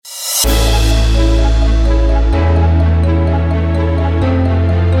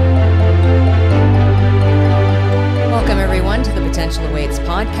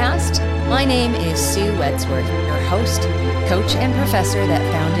Worth, your host, coach, and professor that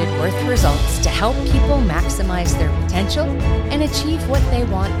founded Worth Results to help people maximize their potential and achieve what they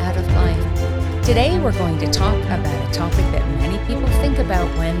want out of life. Today, we're going to talk about a topic that many people think about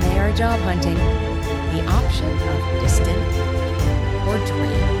when they are job hunting, the option of distant or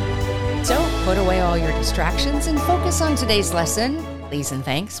dream. So put away all your distractions and focus on today's lesson, please and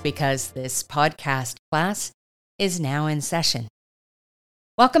thanks, because this podcast class is now in session.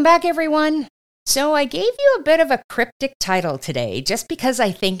 Welcome back, everyone. So I gave you a bit of a cryptic title today, just because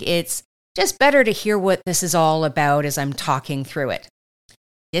I think it's just better to hear what this is all about as I'm talking through it.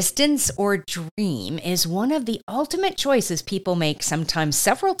 Distance or dream is one of the ultimate choices people make sometimes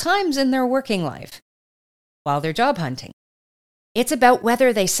several times in their working life while they're job hunting. It's about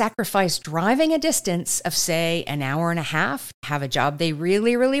whether they sacrifice driving a distance of, say, an hour and a half to have a job they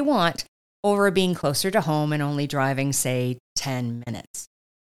really, really want over being closer to home and only driving, say, 10 minutes.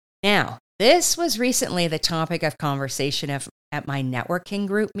 Now, this was recently the topic of conversation at my networking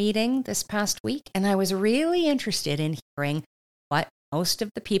group meeting this past week, and I was really interested in hearing what most of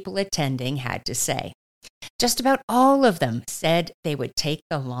the people attending had to say. Just about all of them said they would take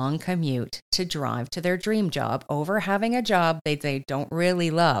the long commute to drive to their dream job over having a job they don't really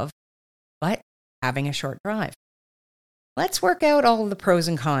love, but having a short drive. Let's work out all the pros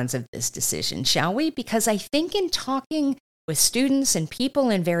and cons of this decision, shall we? Because I think in talking with students and people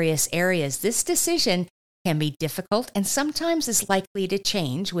in various areas, this decision can be difficult and sometimes is likely to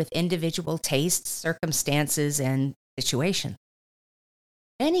change with individual tastes, circumstances, and situations.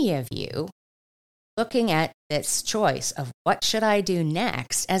 Many of you looking at this choice of what should I do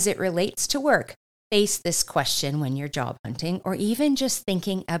next as it relates to work face this question when you're job hunting or even just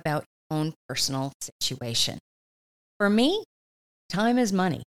thinking about your own personal situation. For me, time is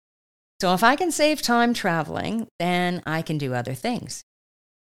money. So if I can save time traveling, then I can do other things.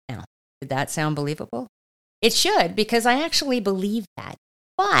 Now, did that sound believable? It should, because I actually believe that,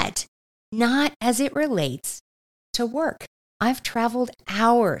 but not as it relates to work. I've traveled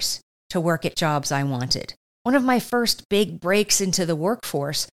hours to work at jobs I wanted. One of my first big breaks into the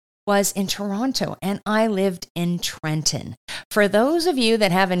workforce was in Toronto, and I lived in Trenton. For those of you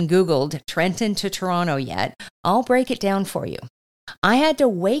that haven't Googled Trenton to Toronto yet, I'll break it down for you. I had to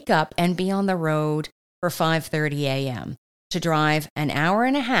wake up and be on the road for 5:30 a.m. to drive an hour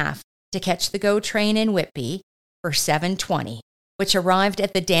and a half to catch the GO train in Whitby for 7:20, which arrived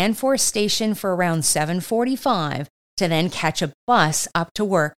at the Danforth station for around 7:45 to then catch a bus up to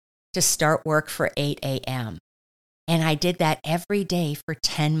work to start work for 8 a.m. And I did that every day for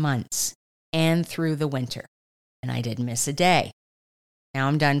 10 months and through the winter. And I didn't miss a day. Now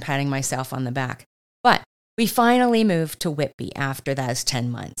I'm done patting myself on the back. But we finally moved to Whitby after those 10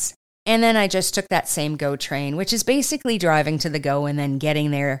 months. And then I just took that same GO train, which is basically driving to the GO and then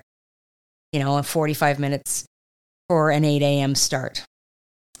getting there, 45 minutes for an 8 a.m. start.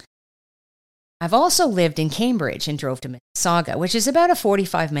 I've also lived in Cambridge and drove to Mississauga, which is about a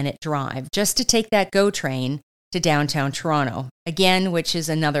 45-minute drive just to take that GO train to downtown Toronto, again, which is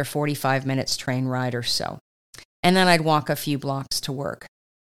another 45 minutes train ride or so. And then I'd walk a few blocks to work.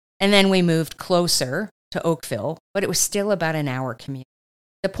 And then we moved closer to Oakville, but it was still about an hour commute.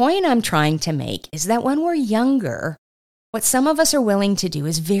 The point I'm trying to make is that when we're younger, what some of us are willing to do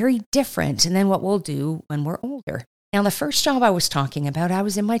is very different than what we'll do when we're older. Now, the first job I was talking about, I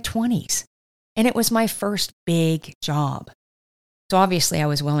was in my 20s, and it was my first big job. So obviously I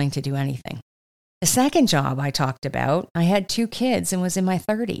was willing to do anything. The second job I talked about, I had 2 kids and was in my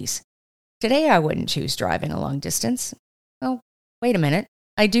 30s. Today, I wouldn't choose driving a long distance. Oh, wait a minute.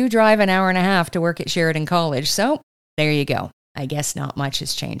 I do drive an hour and a half to work at Sheridan College, so there you go. I guess not much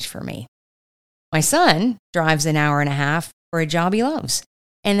has changed for me. My son drives an hour and a half for a job he loves,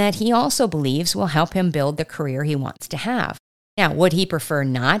 and that he also believes will help him build the career he wants to have. Now, would he prefer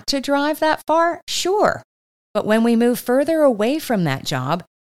not to drive that far? Sure. But when we moved further away from that job,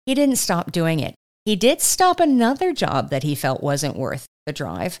 he didn't stop doing it. He did stop another job that he felt wasn't worth the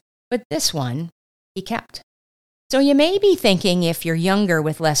drive, but this one he kept. So you may be thinking if you're younger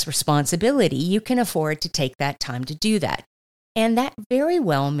with less responsibility, you can afford to take that time to do that. And that very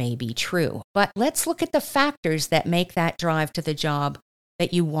well may be true. But let's look at the factors that make that drive to the job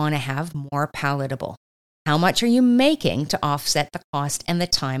that you want to have more palatable. How much are you making to offset the cost and the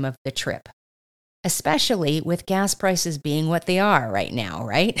time of the trip? Especially with gas prices being what they are right now,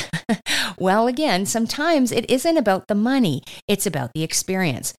 right? Well, again, sometimes it isn't about the money. It's about the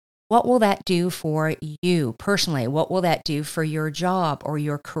experience. What will that do for you personally? What will that do for your job or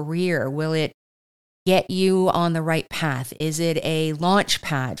your career? Will it get you on the right path? Is it a launch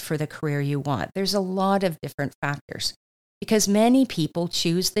pad for the career you want? There's a lot of different factors because many people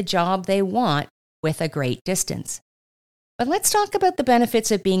choose the job they want with a great distance. But let's talk about the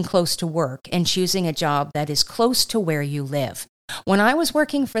benefits of being close to work and choosing a job that is close to where you live. When I was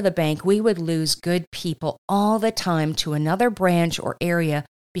working for the bank, we would lose good people all the time to another branch or area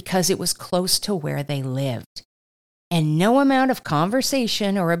because it was close to where they lived. And no amount of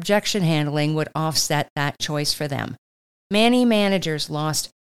conversation or objection handling would offset that choice for them. Many managers lost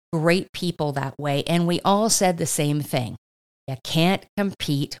great people that way, and we all said the same thing. You can't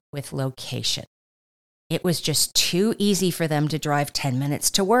compete with location. It was just too easy for them to drive 10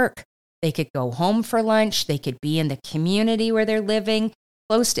 minutes to work. They could go home for lunch. They could be in the community where they're living,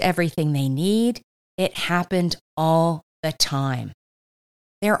 close to everything they need. It happened all the time.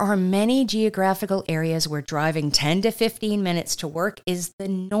 There are many geographical areas where driving 10 to 15 minutes to work is the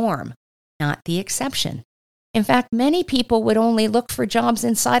norm, not the exception. In fact, many people would only look for jobs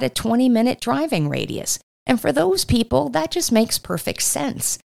inside a 20-minute driving radius. And for those people, that just makes perfect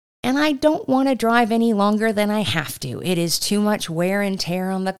sense. And I don't want to drive any longer than I have to. It is too much wear and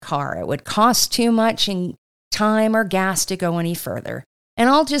tear on the car. It would cost too much in time or gas to go any further. And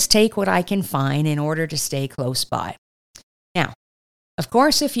I'll just take what I can find in order to stay close by. Now, of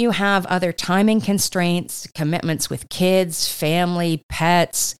course, if you have other timing constraints, commitments with kids, family,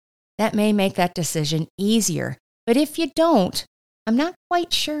 pets, that may make that decision easier. But if you don't, I'm not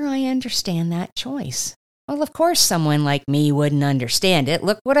quite sure I understand that choice. Well, of course, someone like me wouldn't understand it.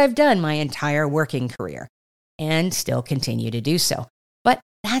 Look what I've done my entire working career and still continue to do so. But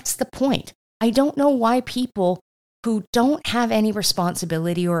that's the point. I don't know why people who don't have any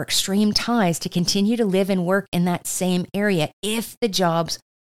responsibility or extreme ties to continue to live and work in that same area if the jobs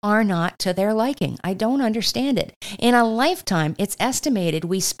are not to their liking. I don't understand it. In a lifetime, it's estimated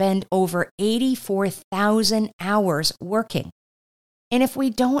we spend over 84,000 hours working. And if we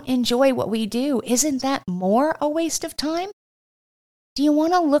don't enjoy what we do, isn't that more a waste of time? Do you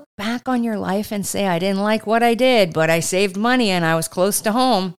want to look back on your life and say, I didn't like what I did, but I saved money and I was close to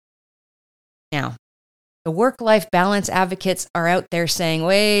home? Now, the work-life balance advocates are out there saying,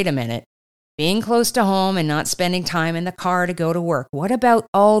 wait a minute, being close to home and not spending time in the car to go to work. What about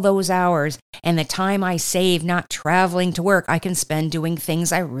all those hours and the time I save not traveling to work I can spend doing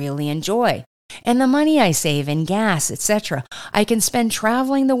things I really enjoy? And the money I save in gas, etc., I can spend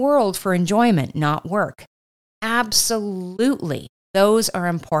traveling the world for enjoyment, not work. Absolutely. Those are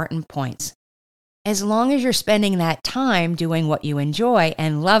important points. As long as you're spending that time doing what you enjoy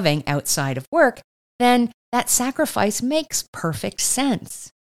and loving outside of work, then that sacrifice makes perfect sense.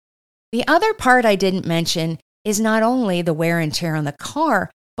 The other part I didn't mention is not only the wear and tear on the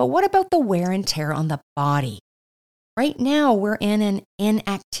car, but what about the wear and tear on the body? Right now, we're in an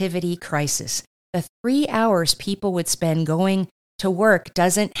inactivity crisis. The 3 hours people would spend going to work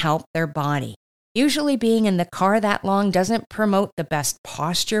doesn't help their body. Usually being in the car that long doesn't promote the best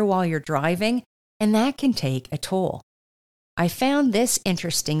posture while you're driving, and that can take a toll. I found this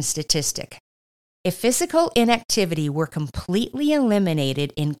interesting statistic. If physical inactivity were completely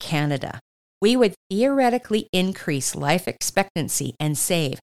eliminated in Canada, we would theoretically increase life expectancy and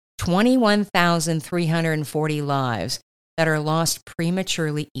save 21,340 lives that are lost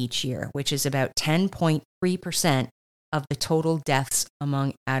prematurely each year, which is about 10.3% of the total deaths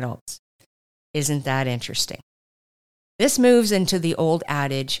among adults. Isn't that interesting? This moves into the old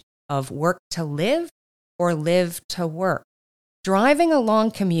adage of work to live or live to work. Driving a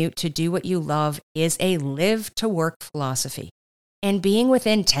long commute to do what you love is a live to work philosophy. And being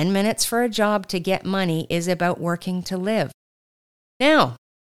within 10 minutes for a job to get money is about working to live. Now,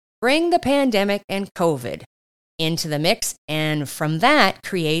 bring the pandemic and COVID into the mix, and from that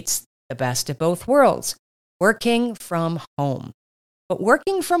creates the best of both worlds, working from home. But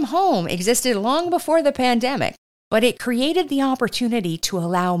working from home existed long before the pandemic, but it created the opportunity to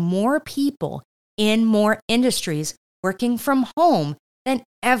allow more people in more industries working from home than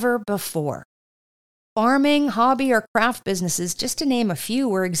ever before. Farming, hobby, or craft businesses, just to name a few,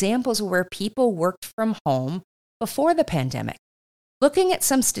 were examples where people worked from home before the pandemic. Looking at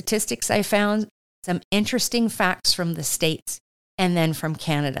some statistics, I found some interesting facts from the States and then from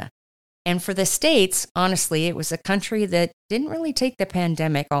Canada. And for the States, honestly, it was a country that didn't really take the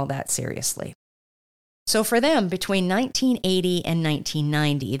pandemic all that seriously. So for them, between 1980 and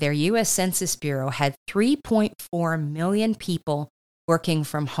 1990, their U.S. Census Bureau had 3.4 million people working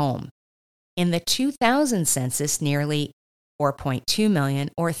from home. In the 2000 census, nearly 4.2 million,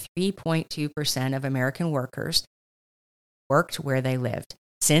 or 3.2% of American workers, worked where they lived.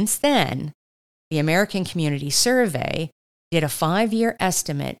 Since then, the American Community Survey did a 5-year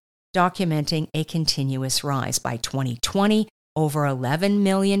estimate documenting a continuous rise. By 2020, over 11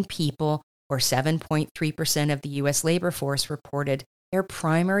 million people, or 7.3% of the U.S. labor force, reported their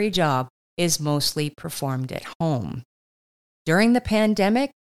primary job is mostly performed at home. During the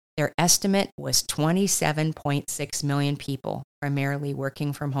pandemic, their estimate was 27.6 million people, primarily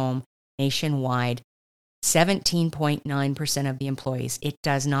working from home nationwide, 17.9% of the employees. It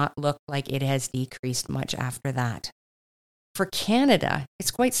does not look like it has decreased much after that. For Canada, it's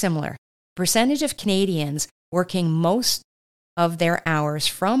quite similar. The percentage of Canadians working most of their hours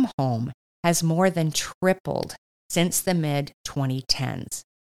from home has more than tripled since the mid-2010s,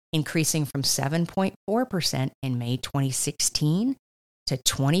 increasing from 7.4% in May 2016 to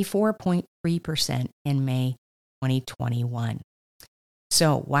 24.3% in May 2021.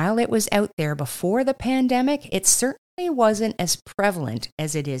 So while it was out there before the pandemic, it certainly wasn't as prevalent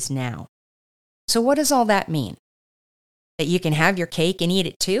as it is now. So what does all that mean? That you can have your cake and eat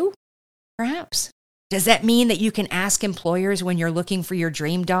it too? Perhaps. Does that mean that you can ask employers when you're looking for your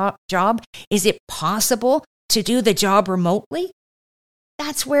dream job, is it possible to do the job remotely?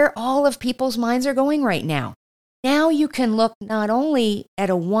 That's where all of people's minds are going right now. Now you can look not only at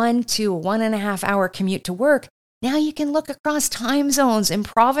a 1 to 1.5 hour commute to work, now you can look across time zones and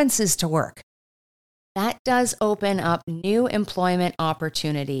provinces to work. That does open up new employment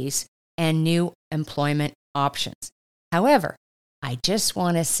opportunities and new employment options. However, I just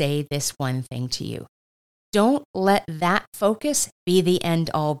want to say this one thing to you. Don't let that focus be the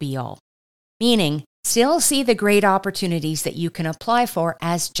end-all be-all. Meaning, still see the great opportunities that you can apply for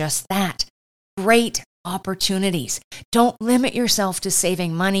as just that. Great opportunities. Don't limit yourself to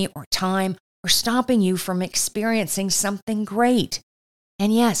saving money or time or stopping you from experiencing something great.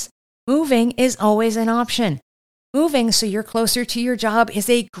 And yes, moving is always an option. Moving so you're closer to your job is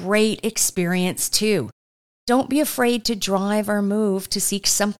a great experience too. Don't be afraid to drive or move to seek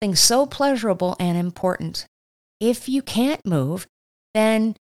something so pleasurable and important. If you can't move,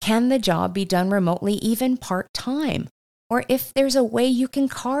 then can the job be done remotely, even part-time? Or if there's a way you can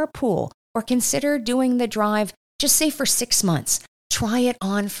carpool or consider doing the drive, just say for 6 months, try it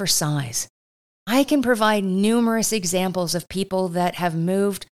on for size. I can provide numerous examples of people that have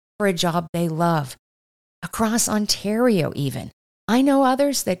moved for a job they love, across Ontario even. I know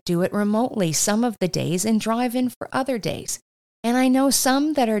others that do it remotely some of the days and drive in for other days. And I know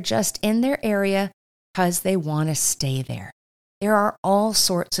some that are just in their area because they want to stay there. There are all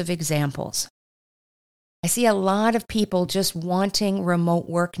sorts of examples. I see a lot of people just wanting remote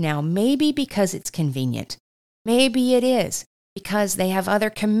work now, maybe because it's convenient. Maybe it is because they have other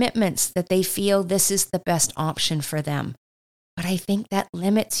commitments that they feel this is the best option for them. But I think that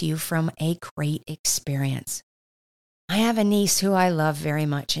limits you from a great experience. I have a niece who I love very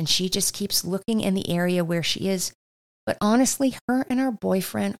much, and she just keeps looking in the area where she is. But honestly, her and her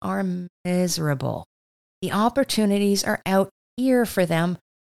boyfriend are miserable. The opportunities are out here for them.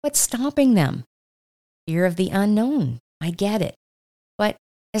 What's stopping them? Fear of the unknown. I get it. But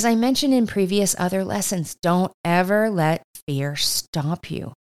as I mentioned in previous other lessons, don't ever let fear stop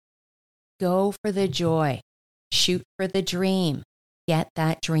you. Go for the joy. Shoot for the dream. Get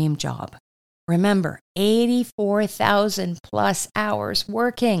that dream job. Remember, 84,000 plus hours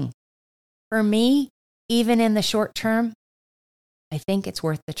working. For me, even in the short term, I think it's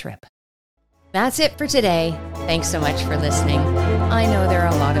worth the trip. That's it for today. Thanks so much for listening. I know there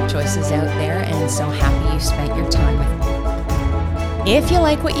are a lot of choices out there, and so happy you spent your time with me. If you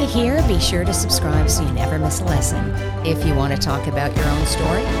like what you hear, be sure to subscribe so you never miss a lesson. If you want to talk about your own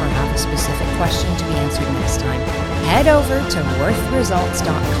story or have a specific question to be answered next time, head over to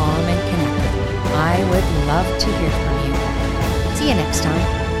worthresults.com and connect with me. I would love to hear from you. See you next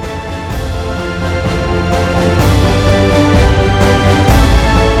time.